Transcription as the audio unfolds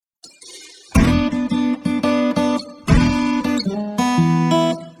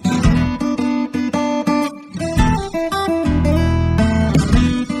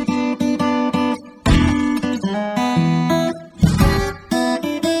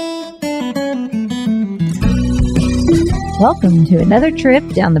Welcome to another trip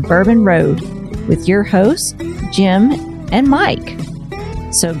down the Bourbon Road with your hosts, Jim and Mike.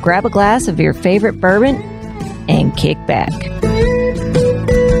 So grab a glass of your favorite bourbon and kick back.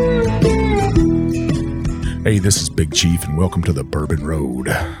 Hey, this is Big Chief, and welcome to the Bourbon Road.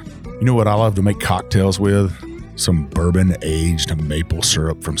 You know what I love to make cocktails with? Some bourbon-aged maple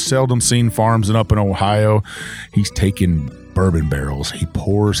syrup from Seldom Seen Farms and up in Ohio. He's taking bourbon barrels. He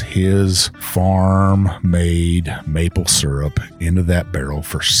pours his farm-made maple syrup into that barrel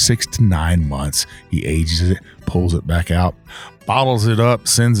for 6 to 9 months. He ages it, pulls it back out, bottles it up,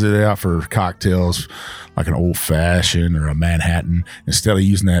 sends it out for cocktails like an old-fashioned or a Manhattan. Instead of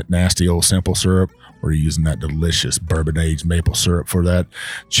using that nasty old simple syrup, we're using that delicious bourbon-aged maple syrup for that.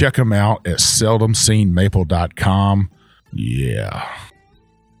 Check them out at seldomseenmaple.com. Yeah.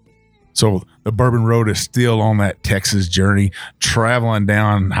 So the Bourbon Road is still on that Texas journey, traveling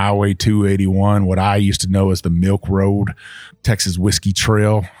down Highway 281, what I used to know as the Milk Road, Texas Whiskey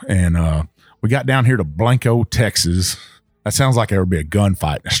Trail. And we got down here to Blanco, Texas. That sounds like there would be a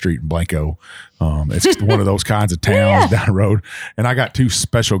gunfight in the street in Blanco. It's one of those kinds of towns down the road. And I got 2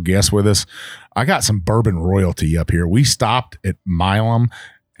 special guests with us. I got some bourbon royalty up here. We stopped at Milam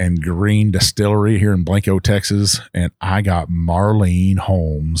and Greene Distillery here in Blanco, Texas. And I got Marlene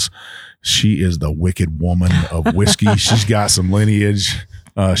Holmes. She is the wicked woman of whiskey. She's got some lineage.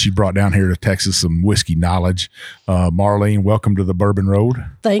 She brought down here to Texas some whiskey knowledge. Marlene, welcome to the Bourbon Road.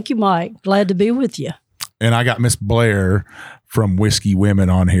 Thank you, Mike. Glad to be with you. And I got Miss Blair from Whiskey Women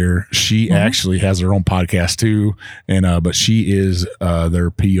on here. She actually has her own podcast too, and but she is their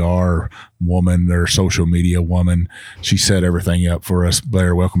PR woman, their social media woman. She set everything up for us.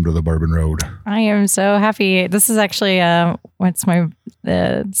 Blair, welcome to the Bourbon Road. I am so happy. This is actually it's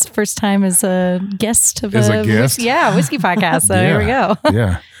the first time as a guest of a guest, whiskey podcast. So here we go.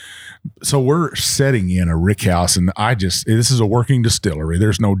 Yeah. So we're setting in a rick house, and this is a working distillery.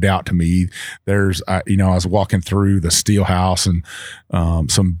 There's no doubt to me. I was walking through the steel house and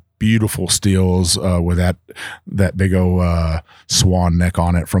some beautiful steels with that big old swan neck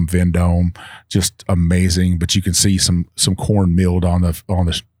on it from Vendome, just amazing. But you can see some corn milled on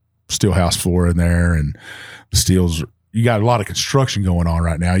the steel house floor in there, and the steels. You got a lot of construction going on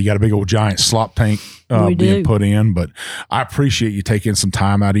right now. You got a big old giant slop tank being put in, but I appreciate you taking some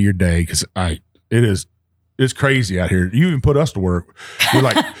time out of your day because it's crazy out here. You even put us to work. You're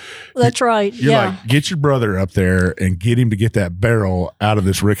like, that's right. You're like, get your brother up there and get him to get that barrel out of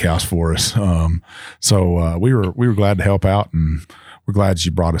this rick house for us. So we were glad to help out, and we're glad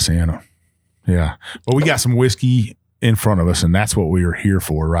you brought us in. Yeah, but we got some whiskey in front of us, and that's what we were here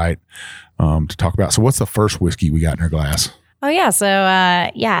for, right? To talk about. So what's the first whiskey we got in our glass? Oh yeah. So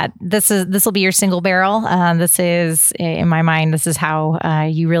this will be your single barrel. This is, in my mind, this is how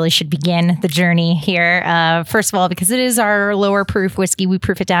you really should begin the journey here. First of all, because it is our lower proof whiskey, we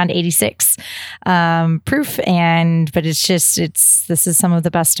proof it down to 86 proof, but this is some of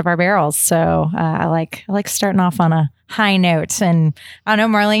the best of our barrels. So I like starting off on a high note. And I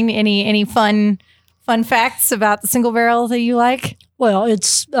don't know, Marlene, any fun facts about the single barrel that you like? Well,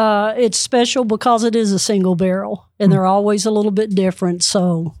 it's special because it is a single barrel, and they're always a little bit different.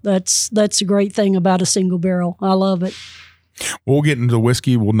 So that's a great thing about a single barrel. I love it. We'll get into the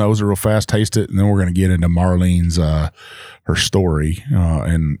whiskey. We'll nose it real fast, taste it, and then we're going to get into Marlene's her story.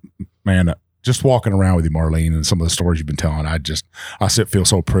 And man, just walking around with you, Marlene, and some of the stories you've been telling, I feel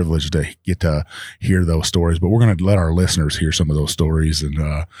so privileged to get to hear those stories. But we're going to let our listeners hear some of those stories. And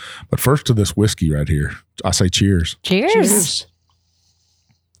but first to this whiskey right here, I say cheers. Cheers.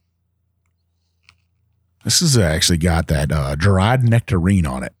 This has actually got that dried nectarine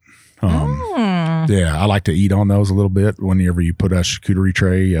on it. Yeah, I like to eat on those a little bit. Whenever you put a charcuterie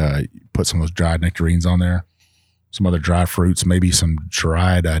tray, put some of those dried nectarines on there, some other dried fruits, maybe some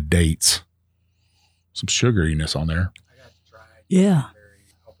dried dates, some sugariness on there. Yeah.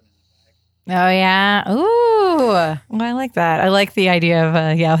 Oh yeah. Ooh, well, I like that. I like the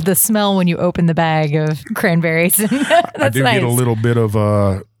idea of the smell when you open the bag of cranberries. That's I do nice. get a little bit of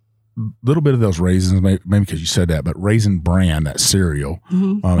those raisins, maybe because you said that, but Raisin Bran, that cereal,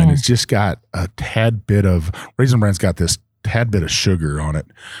 and it's just got a tad bit of Raisin Bran's got this tad bit of sugar on it,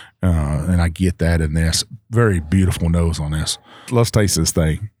 and I get that in this. Very beautiful nose on this. Let's taste this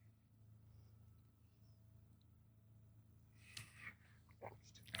thing.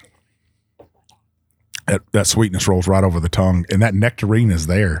 That sweetness rolls right over the tongue, and that nectarine is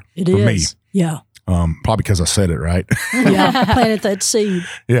there for me. Yeah. Probably because I said it right. Yeah, I planted that seed.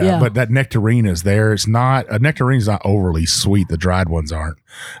 Yeah, but that nectarine is there. A nectarine is not overly sweet. The dried ones aren't.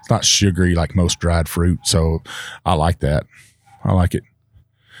 It's not sugary like most dried fruit. So I like that. I like it.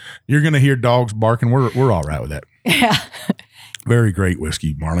 You're going to hear dogs barking. We're all right with that. Yeah. Very great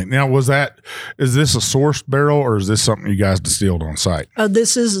whiskey, Marlene. Now, is this a sourced barrel or is this something you guys distilled on site?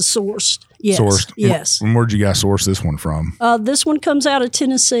 This is a sourced. Yes. Sourced? Yes. And where'd you guys source this one from? This one comes out of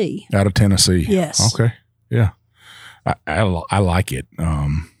Tennessee. Out of Tennessee? Yes. Okay. Yeah. I like it.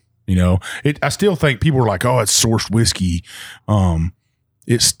 I still think people are like, oh, it's sourced whiskey.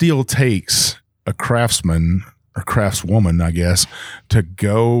 It still takes a craftsman or craftswoman, I guess, to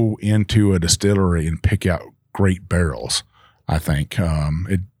go into a distillery and pick out great barrels. I think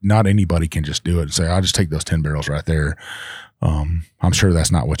not anybody can just do it and say, I'll just take those 10 barrels right there. I'm sure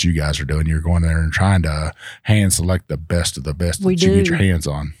that's not what you guys are doing. You're going there and trying to hand select the best of the best that you get your hands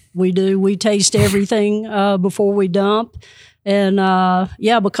on. We do. We taste everything before we dump. And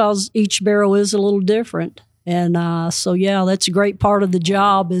because each barrel is a little different. And that's a great part of the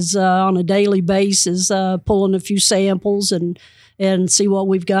job is on a daily basis, pulling a few samples and see what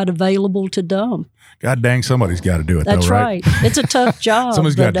we've got available to dump. God dang, somebody's got to do it, that's though, right? It's a tough job.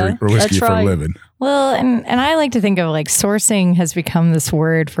 Somebody's got to drink whiskey for a living. Well, and I like to think of like sourcing has become this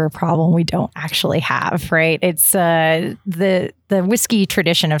word for a problem we don't actually have, right? It's the whiskey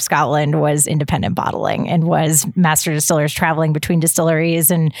tradition of Scotland was independent bottling and was master distillers traveling between distilleries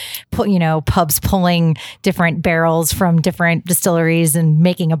and pubs pulling different barrels from different distilleries and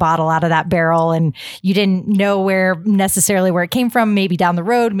making a bottle out of that barrel. And you didn't know necessarily where it came from, maybe down the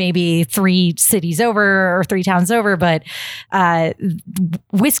road, maybe 3 cities over or 3 towns over, but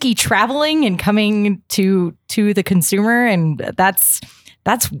whiskey traveling and coming to the consumer, and that's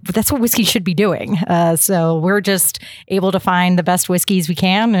what whiskey should be doing. So we're just able to find the best whiskeys we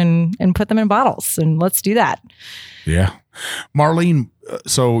can and put them in bottles, and let's do that. Yeah, Marlene.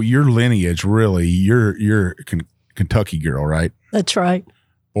 So your lineage, really, you're a Kentucky girl, right? That's right.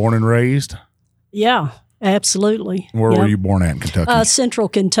 Born and raised. Yeah. Absolutely. Where were you born at in Kentucky? Central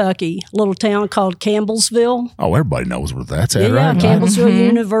Kentucky, a little town called Campbellsville. Oh, everybody knows where that's at, right? Yeah, Campbellsville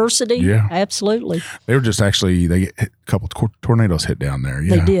University. Yeah. Absolutely. They were just they a couple of tornadoes hit down there.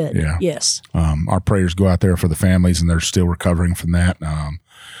 Yeah. They did. Yeah. Yes. Our prayers go out there for the families, and they're still recovering from that.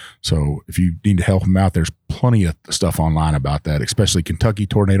 So if you need to help them out, there's plenty of stuff online about that, especially Kentucky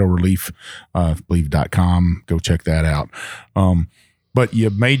Tornado Relief, believe.com. Go check that out. But you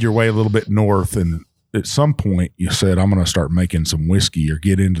made your way a little bit north, and at some point you said, I'm going to start making some whiskey or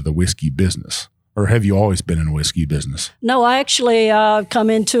get into the whiskey business. Or have you always been in the whiskey business? No, I actually come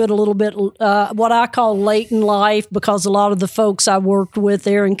into it a little bit, what I call late in life, because a lot of the folks I worked with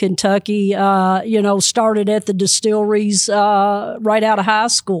there in Kentucky, started at the distilleries right out of high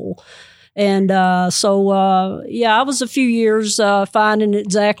school. And I was a few years finding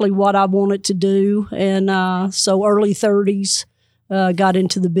exactly what I wanted to do. And so early 30s. Got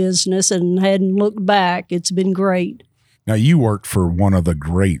into the business and hadn't looked back. It's been great. Now, you worked for one of the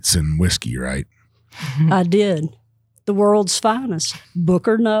greats in whiskey, right? I did. The world's finest,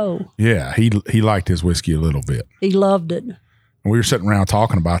 Booker No. Yeah, he liked his whiskey a little bit. He loved it. And we were sitting around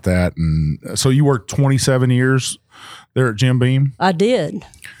talking about that. And so you worked 27 years there at Jim Beam? I did.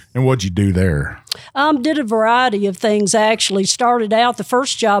 And what'd you do there? Did a variety of things, actually. Started out, the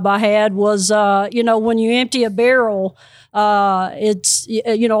first job I had was, when you empty a barrel, it's,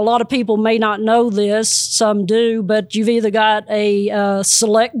 a lot of people may not know this, some do, but you've either got a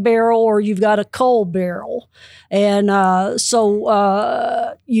select barrel or you've got a cull barrel. And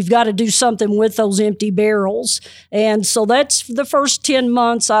so you've got to do something with those empty barrels. And so that's the first 10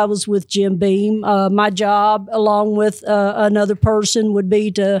 months I was with Jim Beam. My job, along with another person, would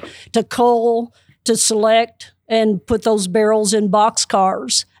be to cull, to select, and put those barrels in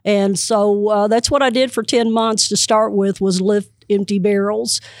boxcars. And so that's what I did for 10 months to start with, was lift empty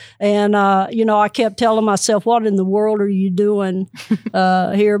barrels. And, I kept telling myself, what in the world are you doing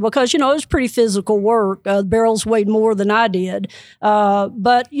here? Because, it was pretty physical work. Barrels weighed more than I did.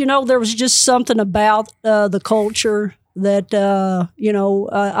 But, there was just something about the culture that,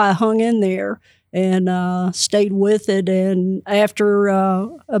 I hung in there and stayed with it. And after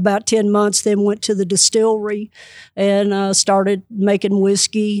about 10 months, then went to the distillery and started making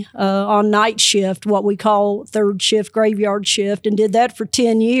whiskey on night shift, what we call third shift, graveyard shift, and did that for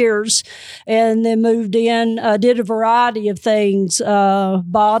 10 years. And then moved in, did a variety of things,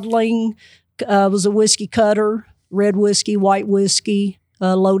 bottling, was a whiskey cutter, red whiskey, white whiskey,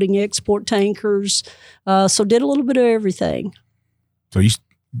 loading export tankers. So did a little bit of everything. So you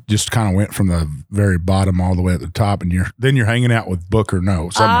just kind of went from the very bottom all the way at the top, and you're hanging out with Booker No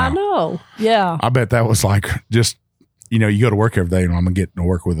somehow. I know, yeah. I bet that was like just, you go to work every day, and I'm gonna get to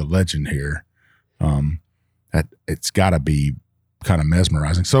work with a legend here. That it's got to be kind of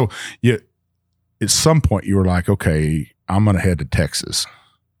mesmerizing. So at some point you were like, okay, I'm gonna head to Texas.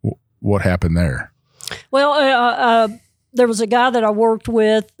 What happened there? Well, there was a guy that I worked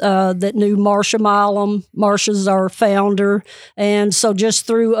with that knew Marcia Milam. Marcia's our founder, and so just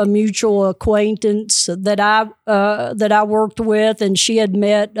through a mutual acquaintance that I worked with, and she had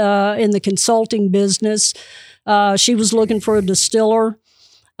met in the consulting business. She was looking for a distiller.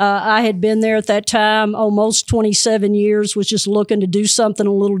 I had been there at that time almost 27 years, was just looking to do something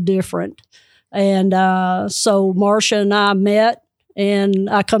a little different. And so Marcia and I met, and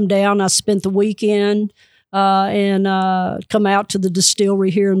I come down. I spent the weekend and come out to the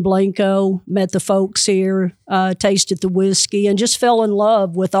distillery here in Blanco, met the folks here, tasted the whiskey, and just fell in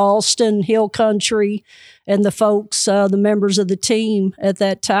love with Alston, Hill Country, and the folks, the members of the team at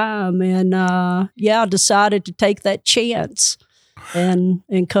that time. And I decided to take that chance and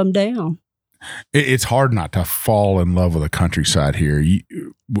come down. It's hard not to fall in love with the countryside here.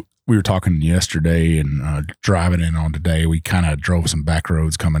 We were talking yesterday and driving in on today. We kind of drove some back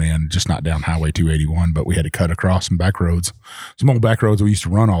roads coming in, just not down Highway 281, but we had to cut across some back roads, some old back roads we used to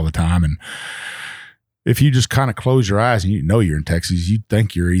run all the time. And if you just kind of close your eyes and you know you're in Texas, you'd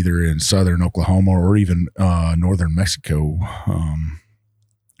think you're either in southern Oklahoma or even northern Mexico.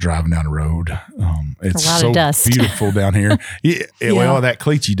 Driving down the road. It's so beautiful down here. Well, that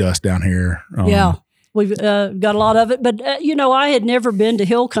caliche dust down here. We've got a lot of it. But, I had never been to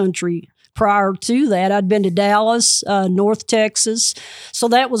Hill Country prior to that. I'd been to Dallas, North Texas. So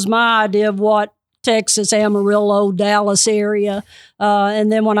that was my idea of what Texas, Amarillo, Dallas area.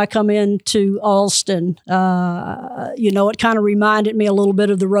 And then when I come into Alston, it kind of reminded me a little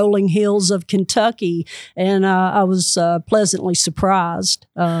bit of the rolling hills of Kentucky. And I was pleasantly surprised.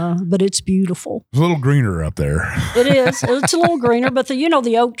 But it's beautiful. It's a little greener up there. It is. It's a little greener, but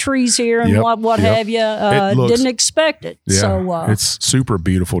the oak trees here and what have you, didn't expect it. Yeah, so it's super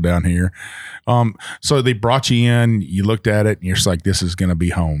beautiful down here. So they brought you in, you looked at it, and you're just like, this is going to be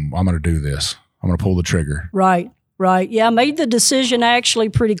home. I'm going to do this. I'm going to pull the trigger. Right. Yeah, I made the decision actually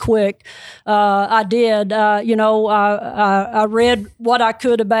pretty quick. I did. I read what I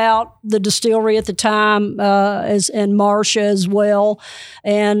could about the distillery at the time, and Marcia as well.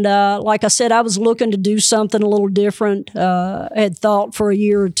 And like I said, I was looking to do something a little different. Had thought for a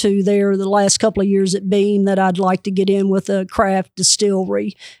year or two there, the last couple of years at Beam, that I'd like to get in with a craft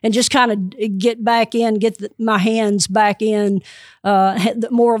distillery and just kind of get back in, my hands back in,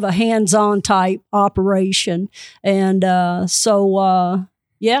 more of a hands-on type operation. And I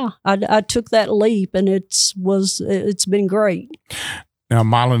took that leap, and it's been great. Now,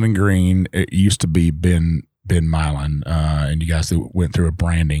 Milam and Greene, it used to be Ben Milam, and you guys went through a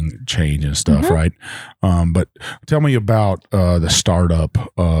branding change and stuff, right? But tell me about the startup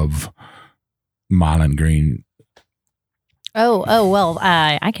of Milam Greene. Well,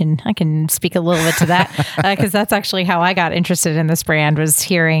 I can speak a little bit to that because that's actually how I got interested in this brand, was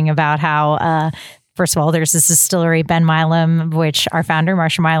hearing about how first of all, there's this distillery, Ben Milam, which our founder,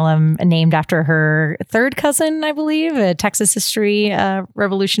 Marcia Milam, named after her third cousin, I believe, a Texas history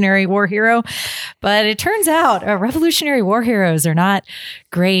Revolutionary War hero. But it turns out Revolutionary War heroes are not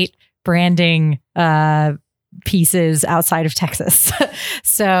great branding pieces outside of Texas.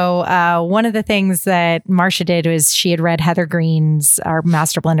 So one of the things that Marcia did was she had read Heather Greene's, our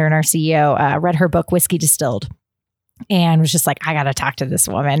master blender and our CEO, read her book, Whiskey Distilled. And was just like, I got to talk to this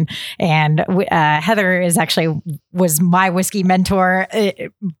woman. And Heather was my whiskey mentor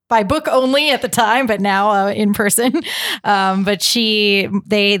by book only at the time, but now in person. But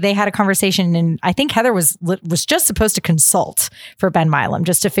they had a conversation, and I think Heather was just supposed to consult for Ben Milam,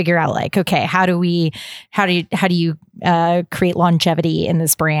 just to figure out like, okay, how do you create longevity in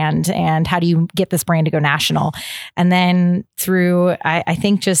this brand, and how do you get this brand to go national? And then through, I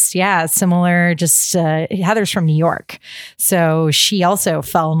think similar, Heather's from New York. So she also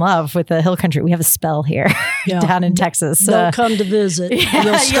fell in love with the Hill Country. We have a spell here down in Texas. They'll come to visit. You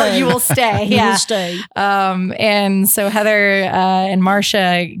will stay. You will stay. And so Heather and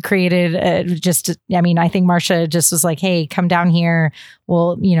Marcia created I think Marcia just was like, hey, come down here.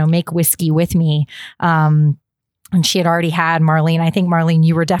 We'll, make whiskey with me. And she had already had Marlene. I think, Marlene,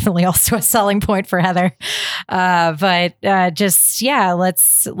 you were definitely also a selling point for Heather. Let's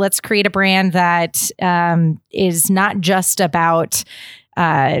create a brand that is not just about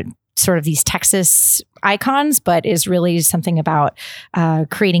sort of these Texas icons, but is really something about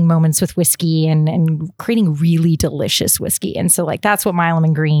creating moments with whiskey and creating really delicious whiskey. And so that's what Milam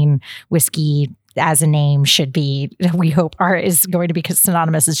and Greene whiskey as a name should be, we hope is going to be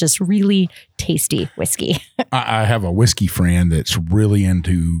synonymous as just really tasty whiskey. I have a whiskey friend that's really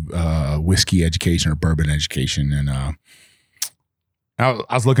into whiskey education or bourbon education. And I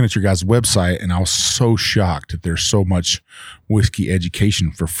was looking at your guys' website, and I was so shocked that there's so much whiskey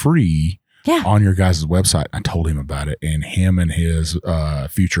education for free on your guys' website. I told him about it, and him and his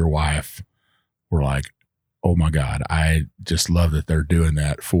future wife were like, oh my God, I just love that they're doing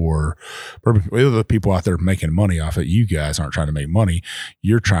that for the people out there making money off it. You guys aren't trying to make money.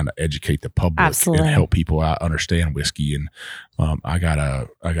 You're trying to educate the public Absolutely. and help people out understand whiskey. And I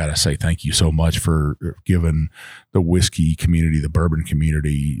gotta say thank you so much for giving the whiskey community, the bourbon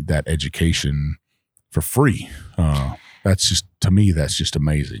community, that education for free. That's just, to me, that's just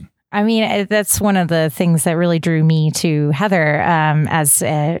amazing. I mean, that's one of the things that really drew me to Heather as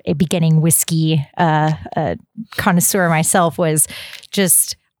a beginning whiskey connoisseur myself, was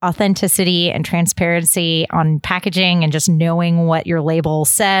just authenticity and transparency on packaging and just knowing what your label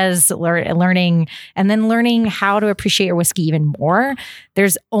says, learning how to appreciate your whiskey even more.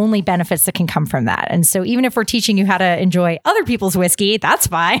 There's only benefits that can come from that. And so even if we're teaching you how to enjoy other people's whiskey, that's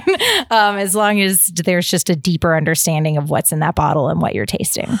fine. As long as there's just a deeper understanding of what's in that bottle and what you're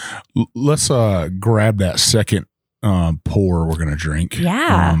tasting. Let's grab that second pour we're going to drink.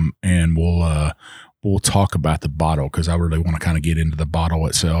 Yeah. And we'll talk about the bottle, because I really want to kind of get into the bottle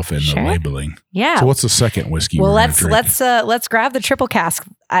itself and the labeling. Yeah. So what's the second whiskey? Well, let's grab the triple cask.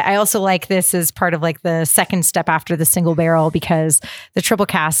 I also like this as part of like the second step after the single barrel, because the triple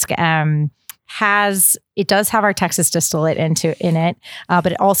cask does have our Texas distillate in it, but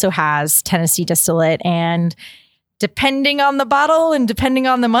it also has Tennessee distillate, and depending on the bottle and depending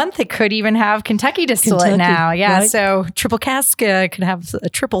on the month, it could even have Kentucky distillate now. Yeah. Right. So triple cask could have a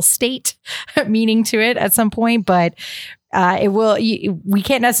triple state meaning to it at some point, but we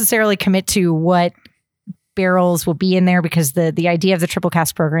can't necessarily commit to what barrels will be in there, because the idea of the triple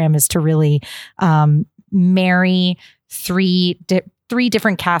cask program is to really marry three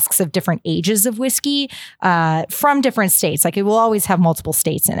different casks of different ages of whiskey from different states. Like, it will always have multiple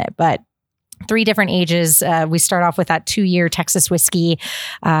states in it, but 3 different ages. We start off with that 2-year Texas whiskey,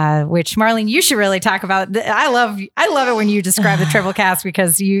 which, Marlene, you should really talk about. I love it when you describe the triple cask,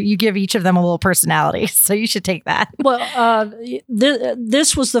 because you give each of them a little personality. So you should take that. Well,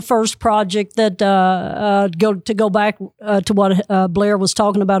 this was the first project that go back to what Blair was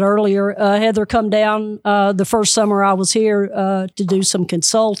talking about earlier. Heather come down the first summer I was here to do some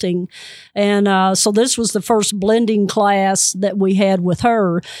consulting, and so this was the first blending class that we had with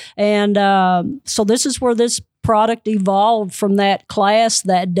her, and so this is where this product evolved from that class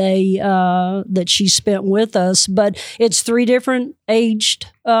that day that she spent with us. But it's 3 different aged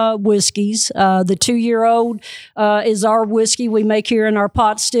whiskeys. The 2-year-old is our whiskey we make here in our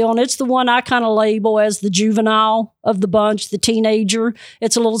pot still, and it's the one I kind of label as the juvenile of the bunch, the teenager.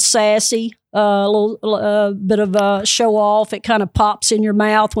 It's a little sassy, a little bit of a show off. It kind of pops in your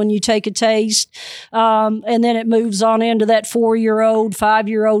mouth when you take a taste, and then it moves on into that 4-year-old,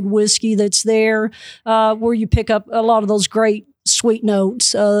 5-year-old whiskey that's there, where you pick up a lot of those great sweet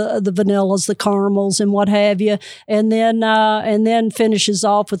notes, the vanillas, the caramels, and what have you, and then finishes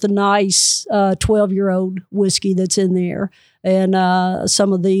off with a nice 12-year-old whiskey that's in there, and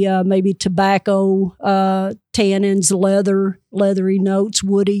some of the maybe tobacco, tannins, leathery notes,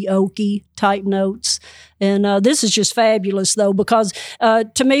 woody, oaky type notes. And this is just fabulous, though, because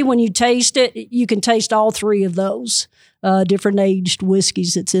to me, when you taste it, you can taste all 3 of those different aged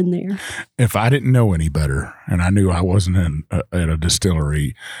whiskeys that's in there. If I didn't know any better, and I knew I wasn't at a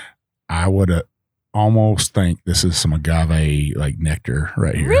distillery, I would almost think this is some agave like nectar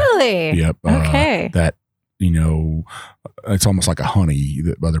right here. Really? Yep. Okay. That, it's almost like a honey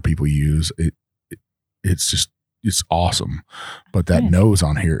that other people use. It's awesome. But that nose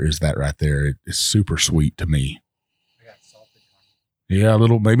on here is that right there. It's super sweet to me. I got salted caramel.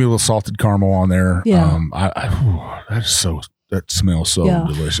 Yeah, maybe a little salted caramel on there. Yeah. That smells so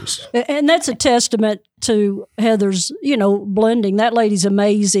delicious. And that's a testament to Heather's, blending. That lady's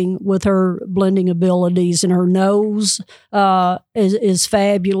amazing with her blending abilities, and her nose is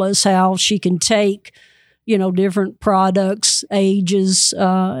fabulous. How she can take, different products, ages,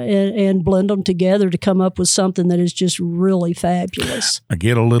 and blend them together to come up with something that is just really fabulous. I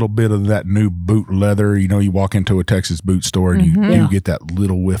get a little bit of that new boot leather. You walk into a Texas boot store and you get that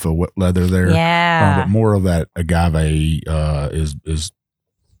little whiff of leather there. Yeah. But more of that agave is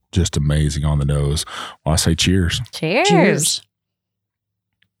just amazing on the nose. Well, I say cheers. Cheers.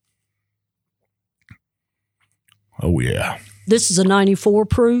 Oh, yeah. This is a 94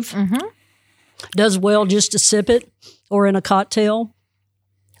 proof. Mm-hmm. Does well just to sip it or in a cocktail.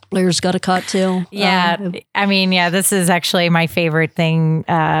 Blair's got a cocktail. Yeah. This is actually my favorite thing.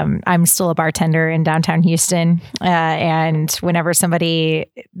 I'm still a bartender in downtown Houston. And whenever they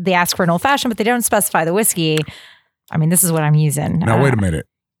ask for an old fashioned, but they don't specify the whiskey, this is what I'm using. Now, wait a minute.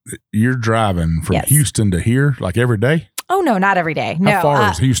 You're driving from Houston to here like every day? Oh no, not every day. No. How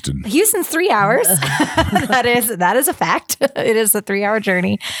far is Houston? Houston's 3 hours. that is a fact. It is a 3 hour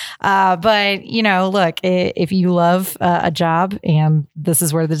journey. But look, if you love a job and this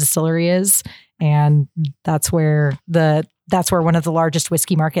is where the distillery is, and that's where one of the largest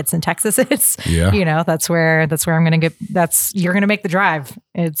whiskey markets in Texas is. Yeah. That's where I'm going to get, you're going to make the drive.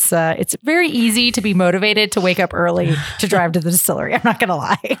 It's very easy to be motivated to wake up early to drive to the distillery. I'm not going to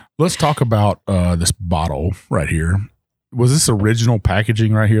lie. Let's talk about this bottle right here. Was this original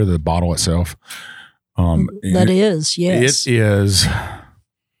packaging right here, the bottle itself? Yes. It is.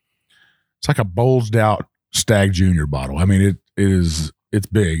 It's like a bulged out Stag Junior bottle. I mean, it's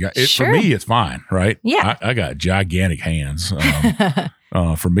big. Sure. For me, it's fine, right? Yeah. I got gigantic hands.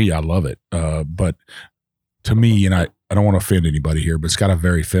 For me, I love it. But to me, and I don't want to offend anybody here, but it's got a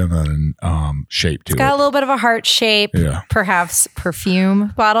very feminine shape to it. It's got a little bit of a heart shape, perhaps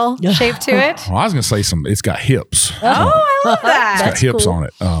perfume bottle shape to it. Well, I was going to say it's got hips. Oh, I love that. It's got hips on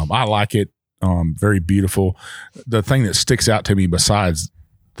it. I like it. Very beautiful. The thing that sticks out to me besides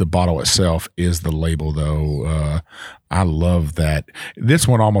the bottle itself is the label, though. I love that. This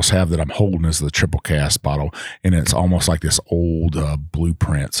one almost have that I'm holding is the triple cast bottle, and it's almost like this old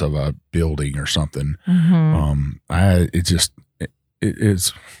blueprints of a building or something. Mm-hmm.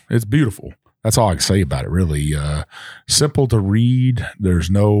 It's beautiful. That's all I can say about it, really. Simple to read. There's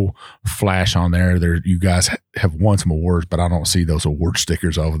no flash on there. You guys have won some awards, but I don't see those award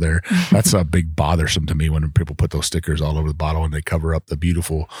stickers over there. That's a big bothersome to me when people put those stickers all over the bottle and they cover up the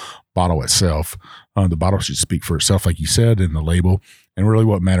beautiful bottle itself. The bottle should speak for itself, like you said, in the label. And really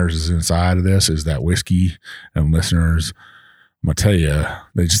what matters is inside of this is that whiskey. And listeners, I'm going to tell you,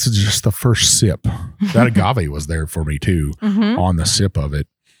 just the first sip. That agave was there for me too, on the sip of it.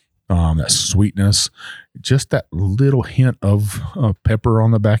 That sweetness, just that little hint of pepper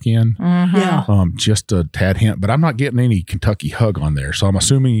on the back end. Mm-hmm. Yeah. Just a tad hint, but I'm not getting any Kentucky hug on there. So I'm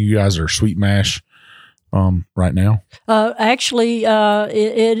assuming you guys are sweet mash right now. Actually,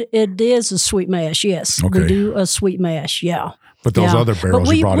 it is a sweet mash. Yes. Okay. We do a sweet mash. Yeah. But those other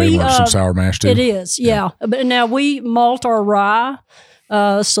barrels you brought in were some sour mash too? It is. Yeah. But now we malt our rye.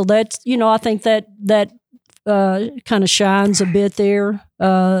 So that's, I think that kind of shines a bit there.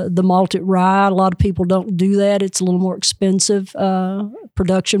 The malted rye, a lot of people don't do that. It's a little more expensive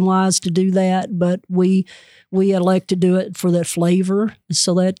production wise to do that, but we elect to do it for that flavor,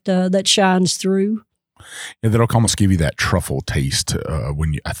 so that shines through. And that'll almost give you that truffle taste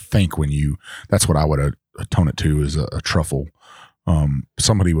when you. That's what I would atone it to, is a truffle.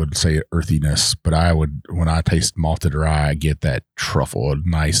 Somebody would say earthiness, but when I taste malted rye, I get that truffle, a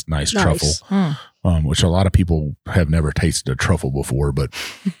nice truffle. Which a lot of people have never tasted a truffle before, but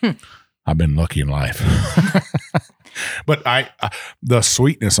I've been lucky in life. But the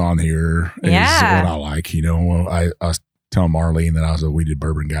sweetness on here is what I like. I was telling Marlene that I was a weeded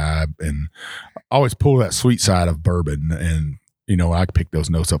bourbon guy, and I always pull that sweet side of bourbon, and I pick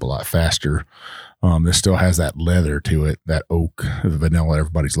those notes up a lot faster. This still has that leather to it, that oak, the vanilla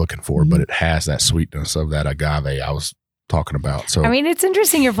everybody's looking for, but it has that sweetness of that agave I was talking about. So I mean, it's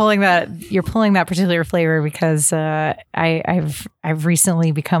interesting you're pulling that particular flavor, because I've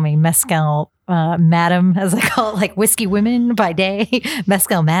recently become a mezcal madam, as I call it, like whiskey women by day,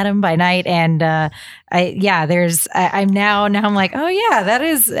 mezcal madam by night. And I'm like, oh yeah, that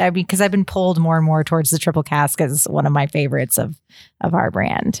is, because I've been pulled more and more towards the triple cask as one of my favorites of our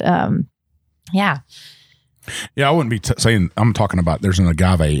brand. Yeah, I wouldn't be saying, I'm talking about, there's an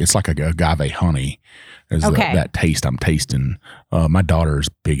agave. It's like a agave honey. That taste I'm tasting. My daughter's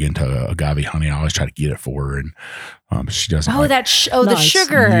big into agave honey. I always try to get it for her, and she doesn't. Oh, nice. The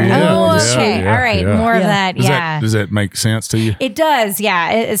sugar. Okay. All right. More of that. Does that make sense to you? It does.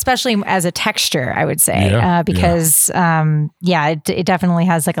 Yeah. Especially as a texture, I would say, because it definitely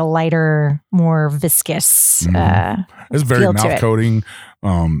has like a lighter, more viscous. It's very mouth coating.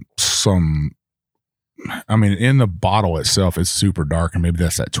 In the bottle itself, it's super dark, and maybe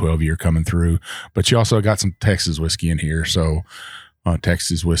that's that 12-year coming through. But you also got some Texas whiskey in here. So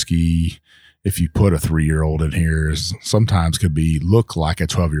Texas whiskey, if you put a 3-year-old in here, sometimes could look like a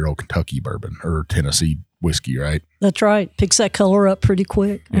 12-year-old Kentucky bourbon or Tennessee whiskey, right? That's right. Picks that color up pretty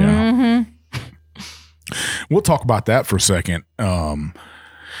quick. Yeah. We'll talk about that for a second.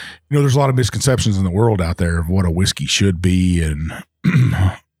 There's a lot of misconceptions in the world out there of what a whiskey should be, and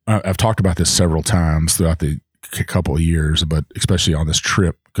I've talked about this several times throughout the couple of years, but especially on this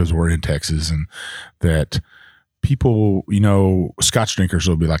trip, because we're in Texas, and that people, Scotch drinkers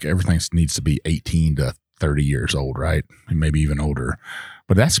will be like, everything needs to be 18 to 30 years old, right? And maybe even older.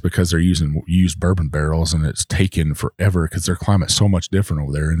 But that's because they're using used bourbon barrels, and it's taken forever because their climate's so much different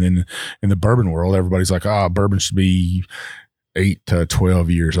over there. And then in the bourbon world, everybody's like, bourbon should be 8 to 12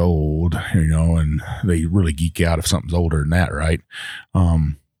 years old, and they really geek out if something's older than that, right?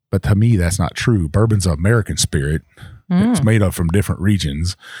 But to me, that's not true. Bourbon's an American spirit. It's made up from different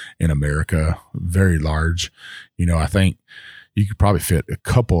regions in America, very large. I think you could probably fit a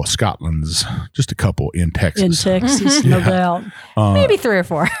couple of Scotland's, just a couple in Texas. No doubt. Maybe 3 or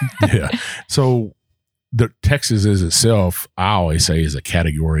 4. Yeah. So the Texas is itself, I always say, is a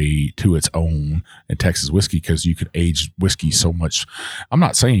category to its own in Texas whiskey because you could age whiskey so much. I'm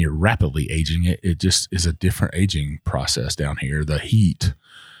not saying you're rapidly aging it. It just is a different aging process down here. The heat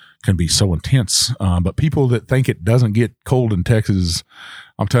can be so intense. But people that think it doesn't get cold in Texas,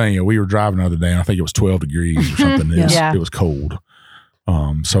 I'm telling you, we were driving the other day, and I think it was 12 degrees or something. It was cold.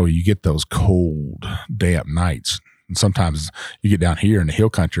 So you get those cold, damp nights. And sometimes you get down here in the hill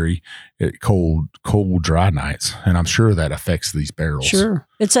country, cold, dry nights. And I'm sure that affects these barrels. Sure.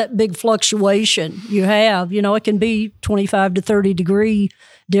 It's that big fluctuation you have. It can be 25 to 30 degree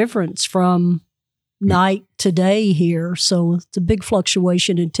difference from night to day here. So it's a big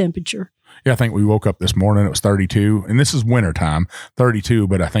fluctuation in temperature. Yeah, I think we woke up this morning, it was 32, and this is wintertime, 32,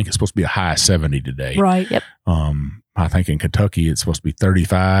 but I think it's supposed to be a high of 70 today. Right. Yep. I think in Kentucky, it's supposed to be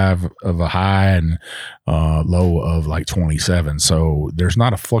 35 of a high and low of like 27. So there's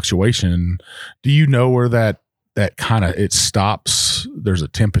not a fluctuation. Do you know where that kind of, it stops? There's a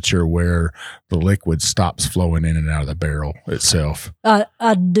temperature where the liquid stops flowing in and out of the barrel itself.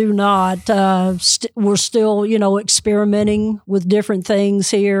 I do not. We're still, experimenting with different things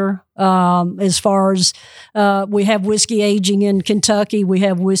here. As far as we have whiskey aging in Kentucky, we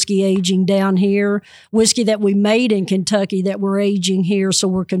have whiskey aging down here, whiskey that we made in Kentucky that we're aging here. So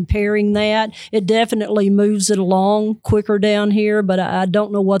we're comparing that. It definitely moves it along quicker down here, but I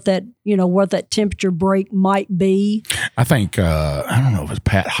don't know what that temperature break might be. I think, I don't know if it's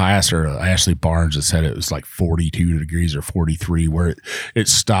Pat Heiss or Ashley Barnes that said it was like 42 degrees or 43 where it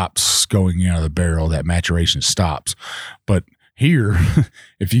stops going out of the barrel, that maturation stops. But here,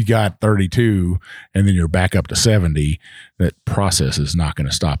 if you got 32 and then you're back up to 70, that process is not going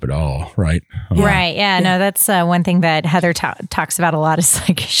to stop at all, right? Right. Yeah. No, that's one thing that Heather talks about a lot. Is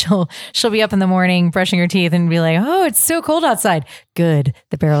like she'll be up in the morning brushing her teeth and be like, "Oh, it's so cold outside." Good,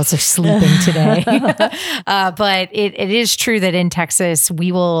 the barrels are sleeping today. But it is true that in Texas,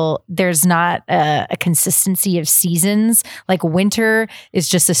 there's not a consistency of seasons. Like winter is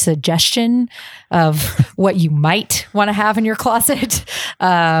just a suggestion of what you might want to have in your closet.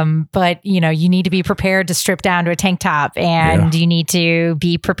 But you need to be prepared to strip down to a tank top, and you need to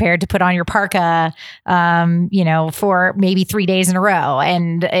be prepared to put on your parka, for maybe 3 days in a row.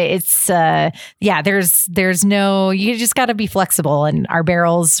 And it's, there's no, you just got to be flexible, and our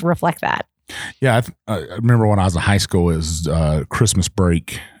barrels reflect that. Yeah. I remember when I was in high school, it was Christmas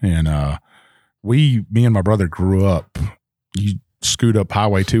break, and me and my brother grew up. You scoot up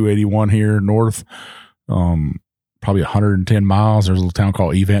Highway 281 here north, probably 110 miles. There's a little town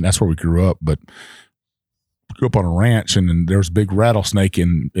called Event. That's where we grew up, but grew up on a ranch, and then there was a big rattlesnake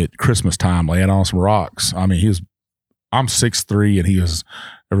at Christmas time laying on some rocks. I mean, I'm 6'3", and he was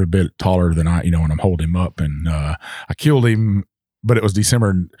every bit taller than I, when I'm holding him up, and I killed him, but it was December,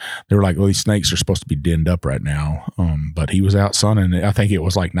 and they were like, well, these snakes are supposed to be denned up right now. But he was out sunning. I think it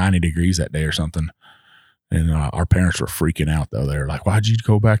was like 90 degrees that day or something. And our parents were freaking out, though. They were like, why'd you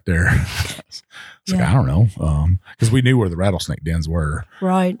go back there? Like, I don't know. Because we knew where the rattlesnake dens were.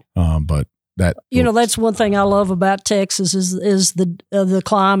 Right. But that, that's one thing I love about Texas is the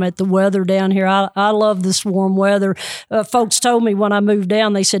climate, the weather down here. I love this warm weather. Folks told me when I moved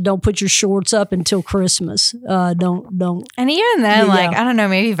down, they said, don't put your shorts up until Christmas. Don't. And even then, I don't know,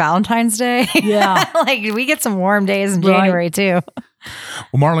 maybe Valentine's Day. Yeah. Like we get some warm days in January too.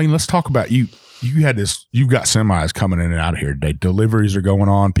 Well, Marlene, let's talk about you. You've got semis coming in and out of here today. Deliveries are going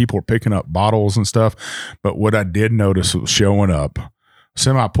on. People are picking up bottles and stuff. But what I did notice was showing up.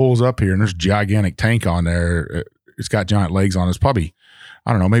 Semi pulls up here, and there's a gigantic tank on there. It's got giant legs on it. It's probably,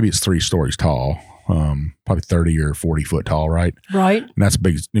 I don't know, maybe it's 3 stories tall. Probably 30 or 40 foot tall, right? Right. And that's a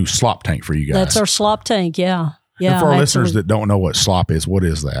big new slop tank for you guys. That's our slop tank, yeah. Yeah, and for our listeners that don't know what slop is, what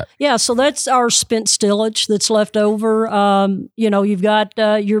is that? Yeah, so that's our spent stillage that's left over. You've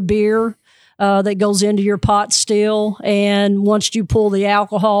got your beer. that goes into your pot still. And once you pull the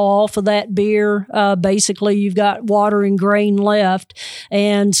alcohol off of that beer, basically you've got water and grain left.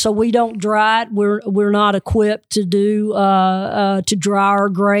 And so we don't dry it. We're not equipped to do to dry our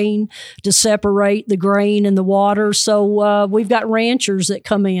grain, to separate the grain and the water. So we've got ranchers that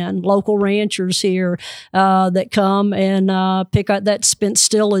come in, local ranchers here that come and pick up that spent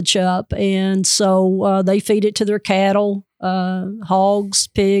stillage up. And so they feed it to their cattle, hogs,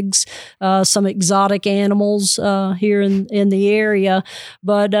 pigs, some exotic animals here in the area.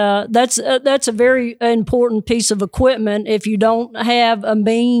 But that's a very important piece of equipment. If you don't have a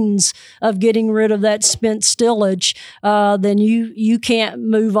means of getting rid of that spent stillage, then you can't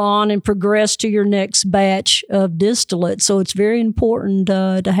move on and progress to your next batch of distillate. So it's very important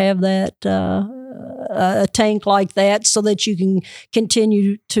to have that a tank like that so that you can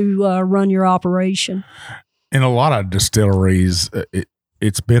continue to run your operation. In a lot of distilleries,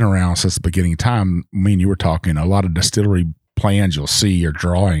 it's been around since the beginning of time. I mean, you were talking, a lot of distillery plans you'll see or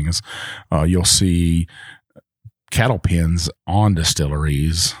drawings, you'll see cattle pens on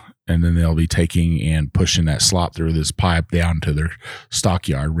distilleries, and then they'll be taking and pushing that slop through this pipe down to their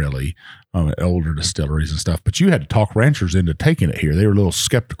stockyard, really, older distilleries and stuff. But you had to talk ranchers into taking it here. They were a little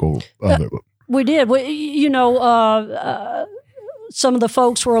skeptical of it. We did. Some of the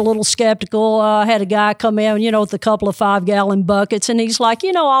folks were a little skeptical. I had a guy come in, with a couple of 5-gallon buckets, and he's like,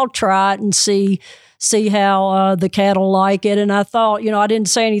 I'll try it and see how the cattle like it. And I thought, I didn't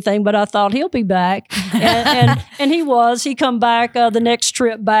say anything, but I thought he'll be back. And he was. He come back the next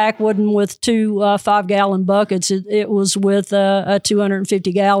trip back, wasn't with 2 5-gallon buckets. It was with a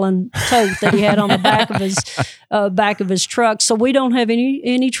 250-gallon tote that he had on the back of his truck. So we don't have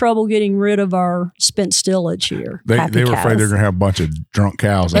any trouble getting rid of our spent stillage here. They were afraid they're going to have a bunch of drunk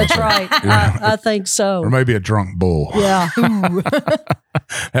cows. That's right. I think so. Or maybe a drunk bull. Yeah.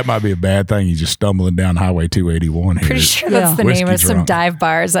 That might be a bad thing. You just stumbling down Highway 281 here. Pretty sure that's the name of some dive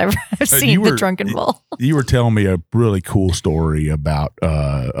bars I've seen, the Drunken Bull. You were telling me a really cool story about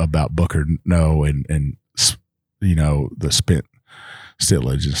Booker No and the spent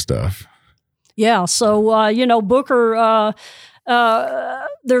stillage and stuff. Yeah. So Booker,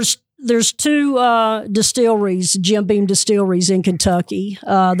 there's 2 distilleries, Jim Beam distilleries in Kentucky.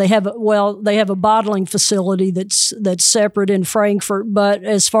 They have a bottling facility that's separate in Frankfort. But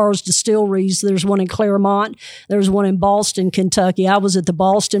as far as distilleries, there's one in Claremont. There's one in Boston, Kentucky. I was at the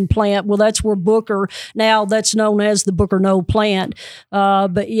Boston plant. Well, that's where Booker, now that's known as the Booker No plant.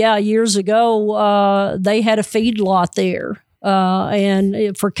 But yeah, years ago, they had a feedlot there.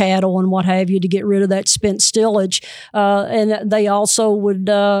 And for cattle and what have you, to get rid of that spent stillage. And they also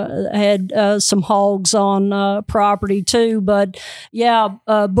had some hogs on property too. But yeah,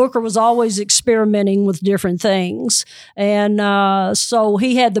 Booker was always experimenting with different things. And so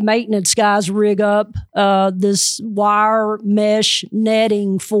he had the maintenance guys rig up this wire mesh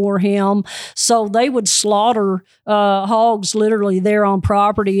netting for him. So they would slaughter hogs literally there on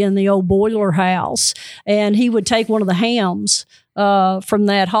property in the old boiler house. And he would take one of the hams from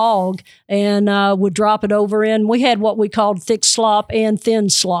that hog and would drop it over in. We had what we called thick slop and thin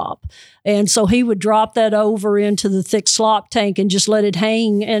slop. And so he would drop that over into the thick slop tank and just let it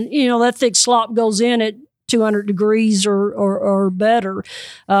hang. And, that thick slop goes in at 200 degrees or better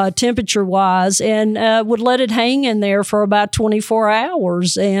temperature-wise, and would let it hang in there for about 24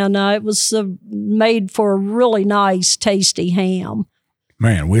 hours. And it was made for a really nice, tasty ham.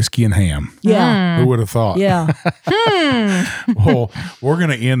 Man, whiskey and ham. Yeah. Who would have thought? Yeah. Well, we're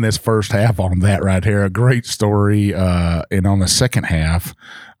going to end this first half on that right here. A great story. And on the second half,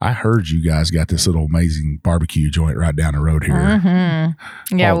 I heard you guys got this little amazing barbecue joint right down the road here.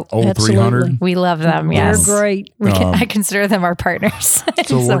 Mm-hmm. Yeah. Old 300. We love them. Yes. They're great. I consider them our partners.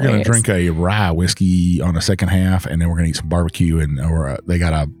 So we're going to drink a rye whiskey on the second half, and then we're going to eat some barbecue, or they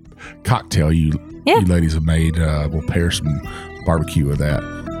got a cocktail you ladies have made. We'll pair some barbecue with that.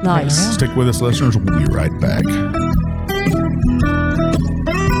 Nice. Stick with us, listeners. We'll be right back.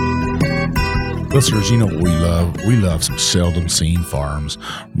 Listeners, you know what we love? We love some seldom seen farms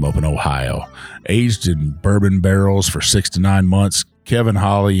from up in Ohio. Aged in bourbon barrels for 6 to 9 months, Kevin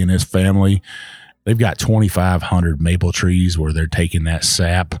Hawley and his family, they've got 2,500 maple trees where they're taking that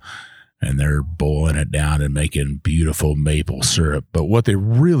sap and they're boiling it down and making beautiful maple syrup. But what they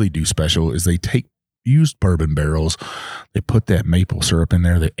really do special is they take used bourbon barrels, they put that maple syrup in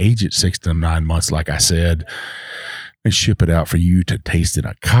there, they age it 6 to 9 months, like I said, and ship it out for you to taste in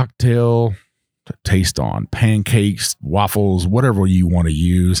a cocktail, to taste on pancakes, waffles, whatever you want to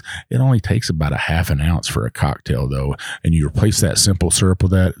use. It only takes about a half an ounce for a cocktail, though, and you replace that simple syrup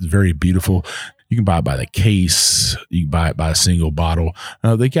with that. It's very beautiful. You can buy it by the case. You can buy it by a single bottle.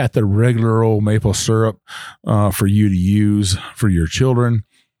 They got the regular old maple syrup for you to use for your children.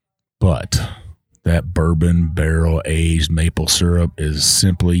 But that bourbon barrel aged maple syrup is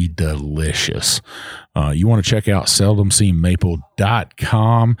simply delicious. You want to check out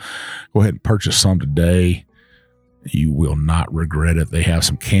seldomseenmaple.com. Go ahead and purchase some today. You will not regret it. They have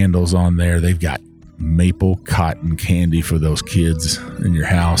some candles on there. They've got maple cotton candy for those kids in your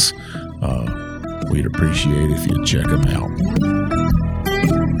house. We'd appreciate it if you check them out.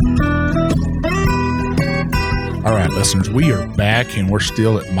 All right, listeners, we are back, and we're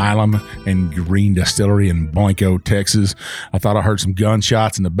still at Milam and Greene Distillery in Blanco, Texas. I thought I heard some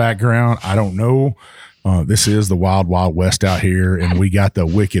gunshots in the background. I don't know. This is the Wild Wild West out here, and we got the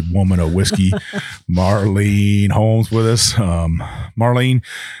wicked woman of whiskey, Marlene Holmes, with us. Marlene,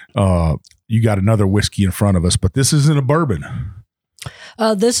 you got another whiskey in front of us, but this isn't a bourbon.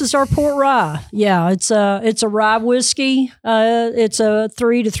 This is our port rye. Yeah, it's a rye whiskey. It's a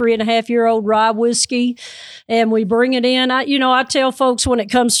 3 to 3.5 year old rye whiskey, and we bring it in. I tell folks when it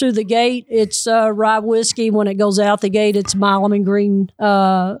comes through the gate, it's rye whiskey. When it goes out the gate, it's Milam and Greene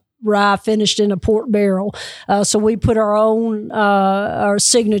rye finished in a port barrel. So we put our own our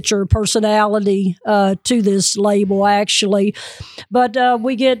signature personality to this label, actually. But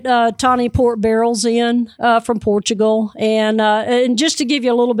we get tawny port barrels in from Portugal. And just to give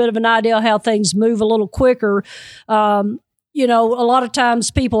you a little bit of an idea how things move a little quicker, a lot of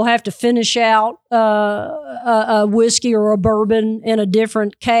times people have to finish out a whiskey or a bourbon in a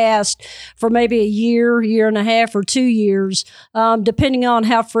different cask for maybe a year and a half, or 2 years. Depending on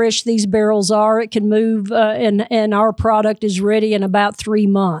how fresh these barrels are, it can move, and our product is ready in about 3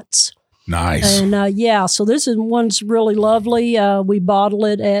 months. Nice. And so this one's really lovely. We bottle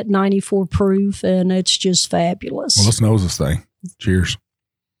it at 94 proof, and it's just fabulous. Well, let's nose this thing. Cheers.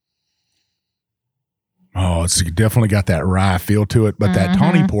 Oh, it's definitely got that rye feel to it, but that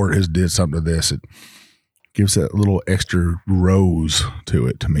tawny port did something to this. It gives that little extra rose to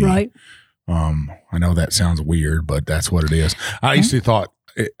it to me. Right. I know that sounds weird, but that's what it is. I used to thought,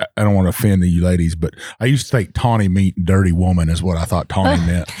 I don't want to offend you ladies, but I used to think tawny meat and dirty woman is what I thought tawny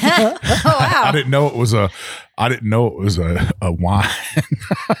meant. Oh, wow. I didn't know it was a wine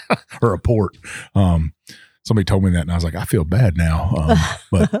or a port. Somebody told me that, and I was like, I feel bad now.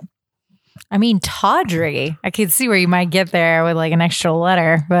 But I mean, tawdry. I could see where you might get there with like an extra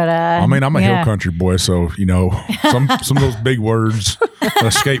letter, but I'm a hill country boy, so some of those big words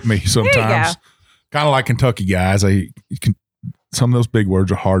escape me sometimes. Kind of like Kentucky guys, some of those big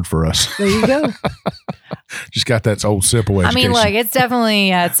words are hard for us. There you go. Just got that old simple education. I mean, like it's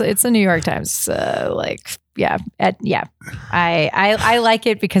definitely it's a New York Times I like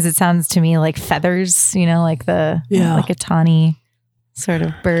it because it sounds to me like feathers, like like a tawny sort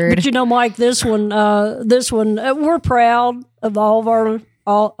of bird. But Mike, this one, we're proud of all